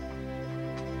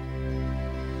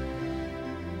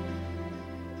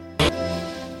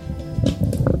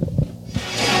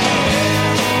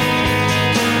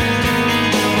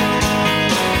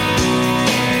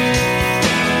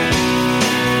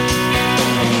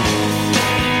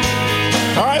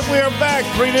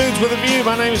 Three Dudes with a View.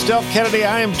 My name is Del Kennedy.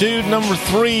 I am dude number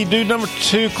 3. Dude number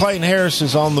 2, Clayton Harris,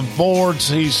 is on the boards.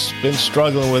 He's been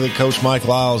struggling with it. Coach Mike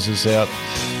Lyles is out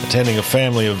attending a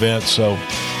family event, so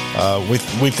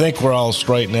we think we're all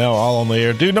straight now, all on the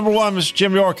air. Dude number 1, Mr.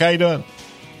 Jim York, how you doing?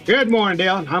 Good morning,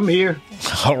 Del. I'm here.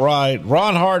 All right.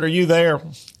 Ron Hart, are you there?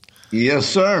 Yes,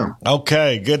 sir.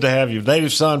 Okay, good to have you.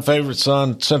 Native son, favorite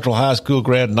son, Central High School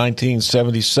grad in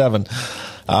 1977.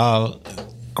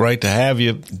 Great to have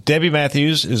you. Debbie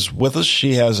Matthews is with us.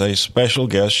 She has a special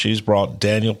guest. She's brought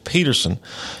Daniel Peterson,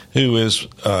 who is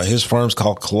his firm's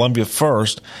called Columbia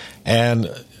First, and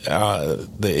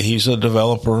he's a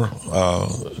developer,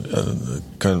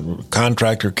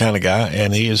 contractor kind of guy,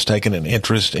 and he has taken an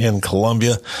interest in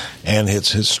Columbia and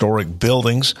its historic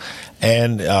buildings,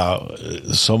 and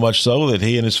so much so that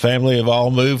he and his family have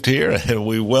all moved here. And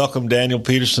we welcome Daniel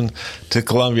Peterson to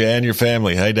Columbia and your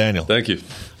family. Hey, Daniel. Thank you.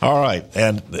 All right.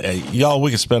 And y'all, we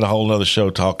could spend a whole nother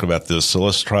show talking about this, so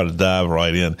let's try to dive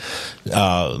right in.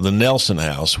 The Nelson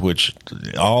House, which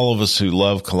all of us who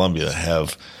love Columbia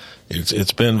have,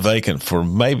 it's been vacant for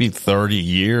maybe 30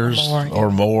 years or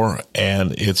more,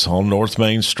 and it's on North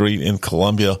Main Street in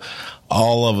Columbia.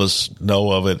 all of us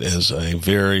know of it as a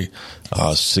very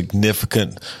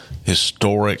significant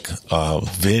historic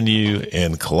venue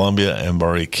in Columbia and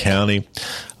Murray County.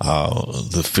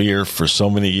 The fear for so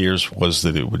many years was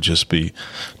that it would just be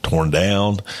torn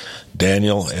down.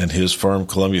 Daniel and his firm,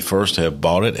 Columbia First, have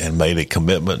bought it and made a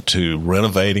commitment to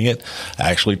renovating it,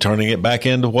 actually turning it back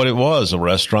into what it was, a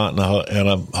restaurant and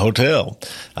a hotel.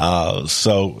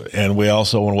 And we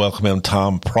also want to welcome in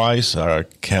Tom Price, our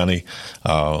county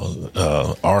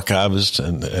archivist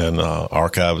and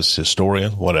archivist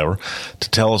historian, whatever, to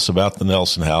tell us about the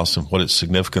Nelson House and what its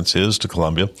significance is to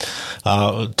Columbia.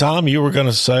 Tom, you were going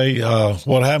to say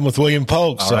what happened with William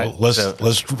Polk,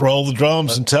 let's roll the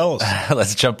drums and tell us.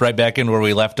 Let's jump right back in where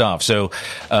we left off. So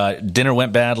dinner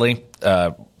went badly.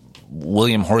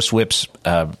 William horsewhips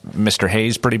Mr.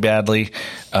 Hayes pretty badly,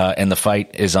 and the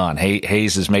fight is on.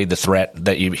 Hayes has made the threat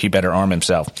that he better arm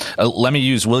himself. Let me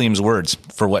use William's words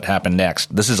for what happened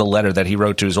next. This is a letter that he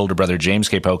wrote to his older brother, James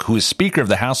K. Polk, who was Speaker of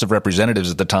the House of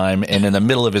Representatives at the time and in the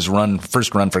middle of his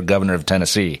first run for governor of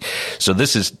Tennessee. So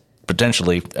this is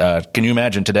potentially, can you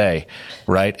imagine today,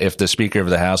 right, if the Speaker of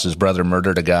the House's brother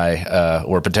murdered a guy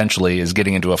or potentially is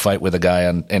getting into a fight with a guy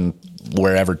in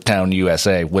wherever town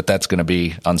USA, what that's going to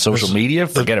be on social media?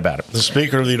 Forget about it. The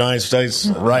Speaker of the United States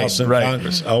House and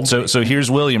Congress. Oh. So here's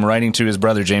William writing to his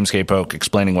brother James K. Polk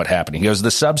explaining what happened. He goes,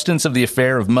 "The substance of the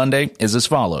affair of Monday is as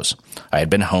follows. I had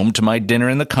been home to my dinner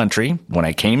in the country. When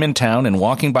I came in town and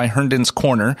walking by Herndon's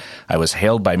Corner, I was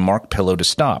hailed by Mark Pillow to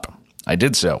stop. I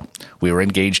did so. We were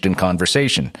engaged in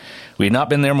conversation. We had not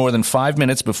been there more than 5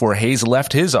 minutes before Hayes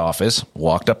left his office,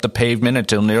 walked up the pavement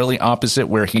until nearly opposite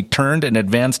where he turned and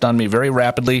advanced on me very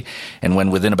rapidly, and when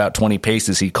within about 20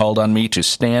 paces, he called on me to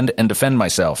stand and defend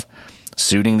myself.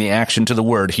 Suiting the action to the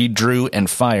word, he drew and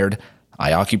fired.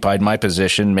 I occupied my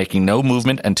position, making no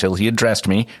movement until he addressed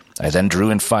me. I then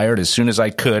drew and fired as soon as I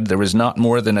could. There was not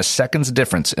more than a second's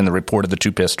difference in the report of the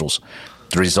two pistols.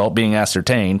 The result being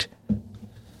ascertained,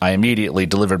 I immediately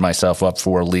delivered myself up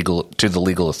to the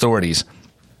legal authorities.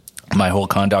 My whole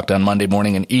conduct on Monday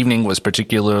morning and evening was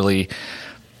particularly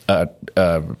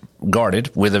guarded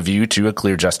with a view to a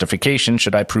clear justification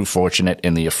should I prove fortunate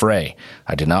in the affray.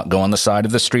 I did not go on the side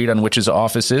of the street on which his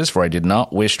office is, for I did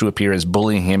not wish to appear as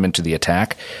bullying him into the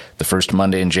attack. The first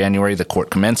Monday in January, the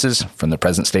court commences. From the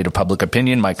present state of public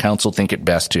opinion, my counsel think it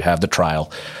best to have the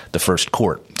trial the first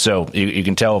court." So you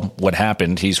can tell what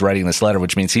happened. He's writing this letter,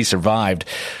 which means he survived.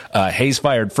 Hayes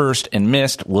fired first and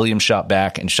missed. William shot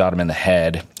back and shot him in the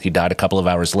head. He died a couple of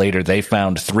hours later. They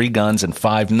found 3 guns and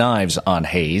 5 knives on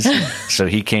Hayes, so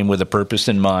he came with a purpose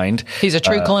in mind. He's a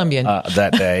true Colombian.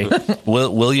 That day.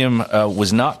 William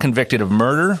was not convicted of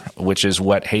murder, which is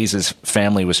what Hayes's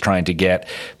family was trying to get,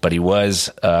 but he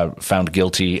was found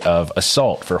guilty of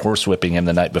assault for horsewhipping him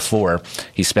the night before.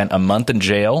 He spent a month in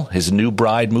jail. His new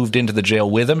bride moved into the jail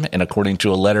with him, and according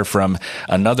to a letter from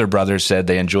another brother, said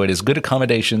they enjoyed as good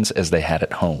accommodations as they had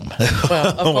at home.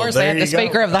 Well, of course, they have the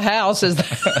Speaker of the House.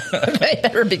 They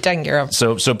better be taken care of.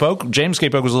 So James K.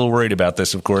 Polk was a little worried about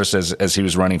this, of course, as he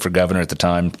was running for governor at the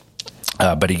time.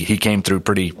 But he came through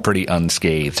pretty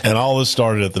unscathed. And all this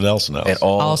started at the Nelson House. It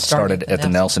all started at the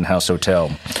Nelson House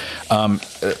Hotel.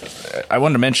 I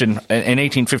wanted to mention, in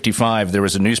 1855, there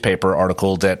was a newspaper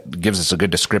article that gives us a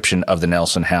good description of the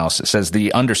Nelson House. It says,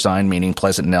 "The undersigned," meaning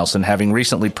Pleasant Nelson, "having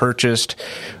recently purchased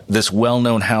this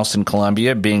well-known house in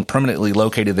Columbia, being permanently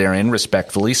located therein,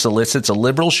 respectfully solicits a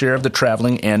liberal share of the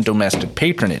traveling and domestic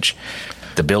patronage.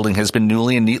 The building has been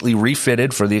newly and neatly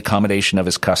refitted for the accommodation of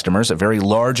his customers. A very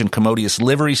large and commodious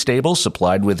livery stable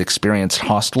supplied with experienced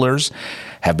hostlers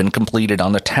have been completed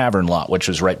on the tavern lot, which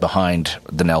was right behind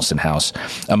the Nelson House.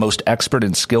 A most expert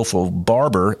and skillful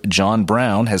barber, John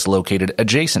Brown, has located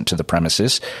adjacent to the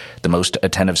premises. The most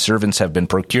attentive servants have been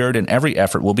procured, and every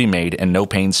effort will be made and no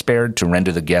pains spared to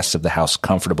render the guests of the house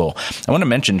comfortable." I want to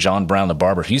mention John Brown, the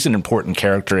barber. He's an important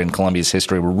character in Columbia's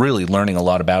history. We're really learning a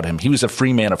lot about him. He was a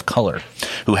free man of color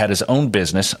who had his own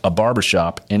business, a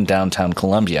barbershop in downtown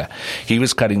Columbia. He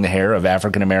was cutting the hair of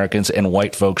African Americans and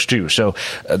white folks too. So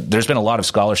there's been a lot of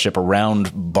scholarship around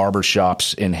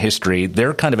barbershops in history.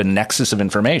 They're kind of a nexus of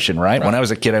information, right? When I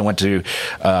was a kid, I went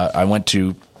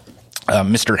to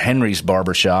Mr. Henry's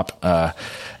barbershop,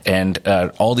 and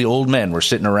all the old men were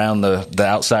sitting around the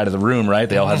outside of the room, right?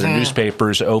 They all had their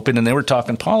newspapers open, and they were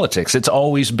talking politics. It's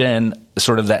always been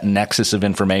sort of that nexus of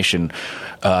information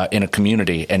in a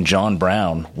community, and John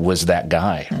Brown was that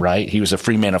guy, right? He was a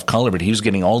free man of color, but he was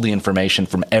getting all the information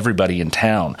from everybody in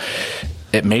town.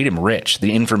 it made him rich.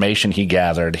 The information he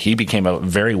gathered, he became a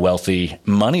very wealthy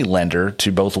money lender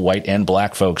to both white and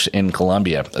black folks in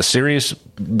Colombia, a serious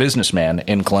businessman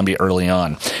in Colombia early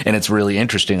on. And it's really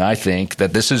interesting, I think,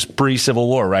 that this is pre-Civil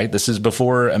War, right? This is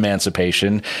before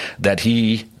emancipation, that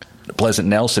Pleasant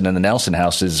Nelson and the Nelson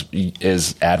House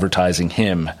is advertising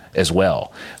him as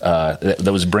well.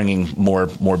 That was bringing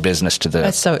more business to the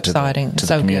That's so exciting. to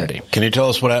the community. Good. Can you tell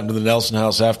us what happened to the Nelson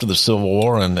House after the Civil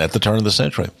War and at the turn of the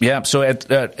century? Yeah, so in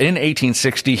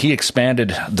 1860, he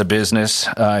expanded the business.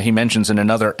 He mentions in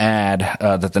another ad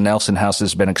that the Nelson House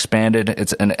has been expanded.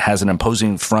 It has an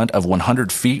imposing front of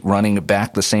 100 feet running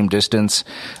back the same distance.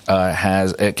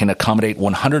 It can accommodate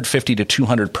 150 to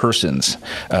 200 persons,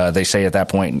 they say at that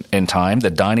point in time. The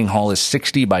dining hall is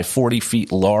 60 by 40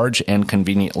 feet large and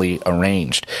conveniently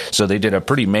arranged. So they did a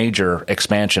pretty major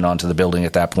expansion onto the building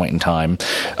at that point in time.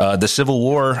 The Civil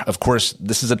War, of course,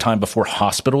 this is a time before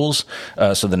hospitals.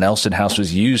 So the Nelson House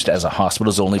was used as a hospital.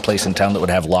 It's the only place in town that would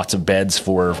have lots of beds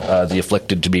for the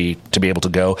afflicted to be able to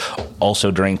go.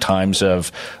 Also during times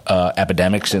of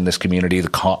epidemics in this community, the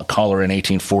cholera in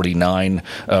 1849,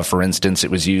 for instance,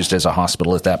 it was used as a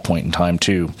hospital at that point in time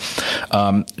too.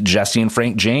 Jesse and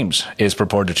Frank James is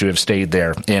purported to have stayed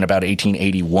there in about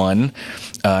 1881.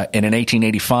 And in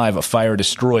 1885, a fire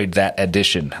destroyed that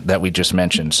addition that we just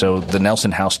mentioned. So the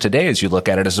Nelson House today, as you look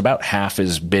at it, is about half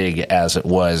as big as it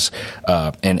was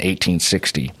in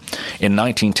 1860. In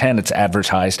 1910, it's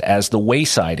advertised as the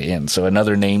Wayside Inn, so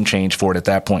another name change for it at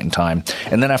that point in time.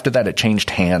 And then after that, it changed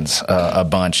hands a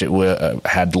bunch. It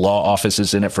had law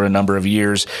offices in it for a number of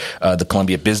years. The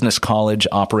Columbia Business College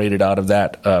operated out of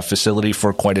that facility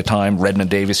for quite a time. Redmond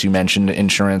Davis, you mentioned,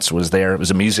 insurance was there. It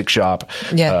was a music shop.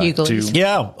 Yeah, Hughley's.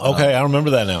 Yeah, okay, I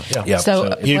remember that now. Yeah. So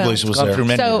Hughley's was there.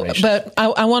 But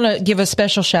I want to give a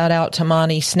special shout out to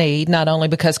Monty Sneed, not only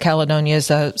because Caledonia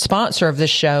is a sponsor of this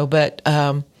show, but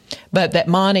that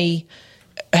Monty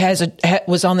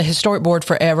was on the historic board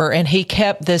forever, and he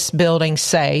kept this building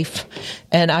safe.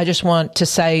 And I just want to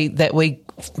say that we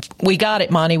got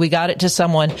it, Monty. We got it to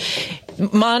someone.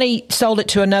 Monty sold it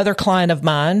to another client of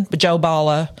mine, Joe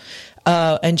Balla.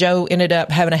 And Joe ended up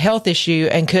having a health issue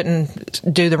and couldn't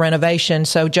do the renovation.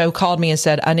 So Joe called me and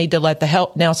said, I need to let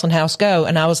the Nelson House go.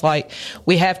 And I was like,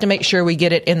 we have to make sure we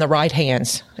get it in the right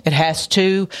hands. It has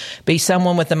to be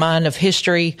someone with the mind of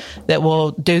history that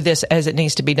will do this as it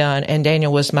needs to be done. And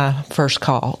Daniel was my first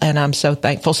call, and I'm so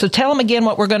thankful. So tell them again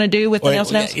what we're going to do with the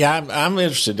Nelson House. Yeah, I'm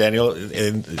interested, Daniel.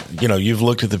 And, you've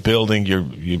looked at the building.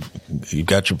 You've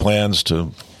got your plans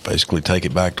to basically take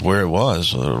it back to where it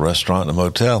was, a restaurant and a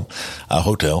hotel.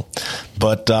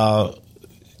 But, what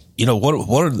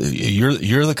are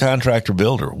you're the contractor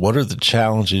builder. What are the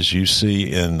challenges you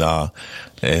see in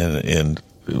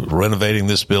renovating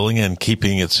this building and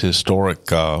keeping its historic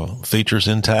features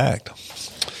intact?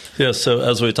 Yeah, so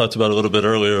as we talked about a little bit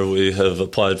earlier, we have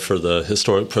applied for the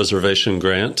Historic Preservation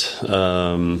Grant,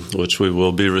 which we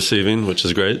will be receiving, which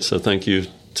is great. So thank you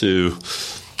to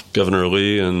Governor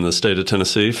Lee and the state of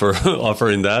Tennessee for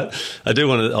offering that. I do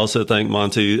want to also thank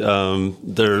Monty.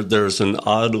 There's an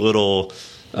odd little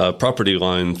property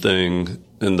line thing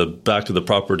in the back of the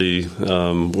property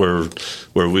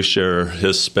where we share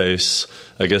his space.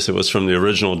 I guess it was from the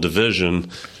original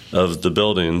division of the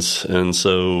buildings. And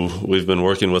so we've been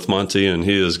working with Monty, and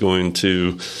he is going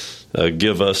to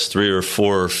give us 3 or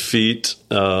 4 feet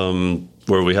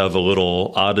where we have a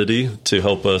little oddity to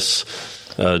help us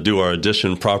do our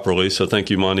addition properly. So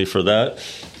thank you, Monty, for that.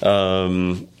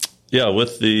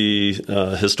 With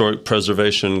the Historic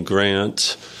Preservation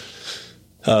Grant,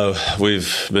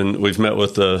 we've met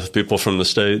with the people from the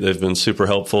state. They've been super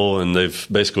helpful, and they've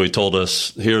basically told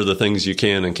us, here are the things you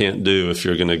can and can't do if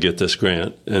you're going to get this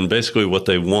grant. And basically what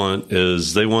they want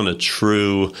is they want a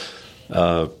true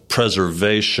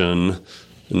preservation,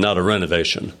 not a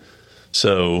renovation.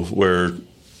 So where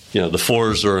the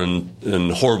floors are in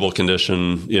horrible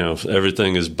condition.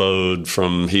 Everything is bowed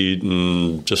from heat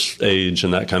and just age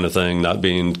and that kind of thing, not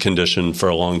being conditioned for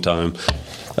a long time.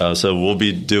 So we'll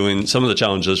be doing some of the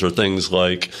challenges are things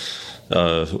like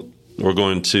we're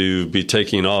going to be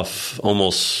taking off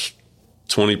almost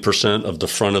 20% of the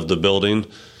front of the building.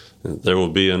 There will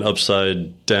be an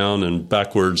upside down and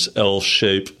backwards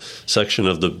L-shape section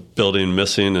of the building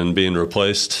missing and being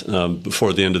replaced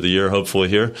before the end of the year, hopefully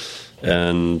here.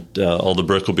 And all the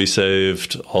brick will be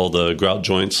saved. All the grout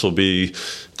joints will be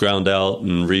ground out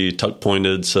and re-tuck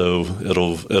pointed, so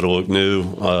it'll look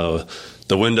new.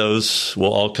 The windows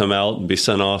will all come out and be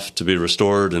sent off to be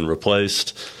restored and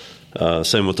replaced.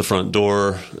 Same with the front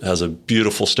door. It has a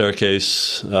beautiful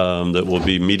staircase that will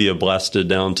be media blasted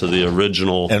down to the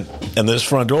original. And this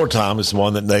front door, Tom, is the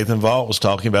one that Nathan Vaught was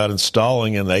talking about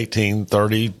installing in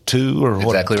 1832 or what?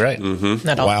 Exactly right. Mm-hmm.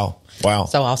 Wow.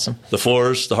 So awesome. The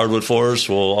floors, the hardwood floors,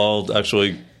 will all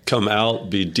actually come out,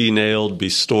 be de-nailed, be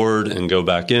stored, and go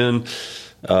back in.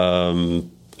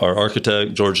 Our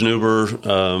architect, George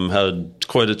Neuber, had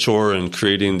quite a chore in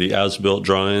creating the as-built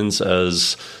drawings,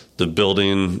 as the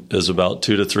building is about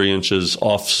 2 to 3 inches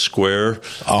off square.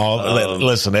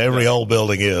 Listen, every old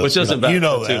building is. Which isn't bad. You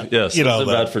know that. Yes, you know isn't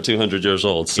that. bad for 200 years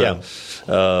old. So,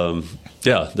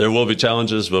 there will be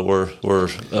challenges, but we're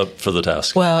up for the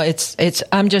task. Well,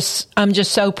 I'm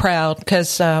just so proud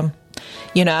because, I've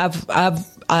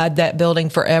eyed that building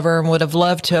forever and would have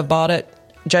loved to have bought it.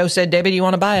 Joe said, "Debbie, do you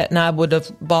want to buy it?" And I would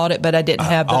have bought it, but I didn't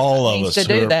have the means to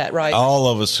do that, right? All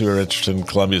of us who are interested in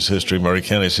Columbia's history, Murray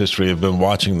County's history, have been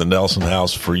watching the Nelson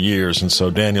House for years. And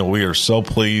so, Daniel, we are so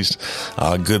pleased.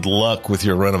 Good luck with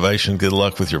your renovation. Good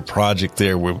luck with your project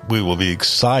there. We will be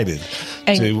excited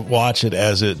to watch it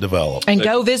as it develops. And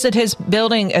go visit his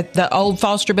building, at the old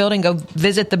Foster building. Go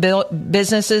visit the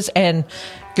businesses, and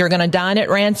you're going to dine at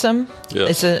Ransom. Yes.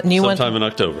 It's a new one. Sometime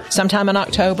in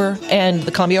October. And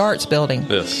the Columbia Arts Building.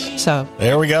 Yes. So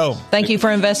there we go. Thank you for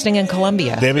investing in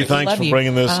Columbia. Debbie, thanks for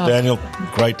bringing this. Daniel,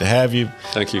 great to have you.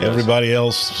 Thank you, guys. Everybody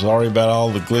else, sorry about all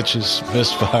the glitches,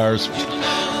 misfires.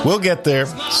 We'll get there.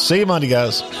 See you Monday,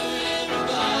 guys.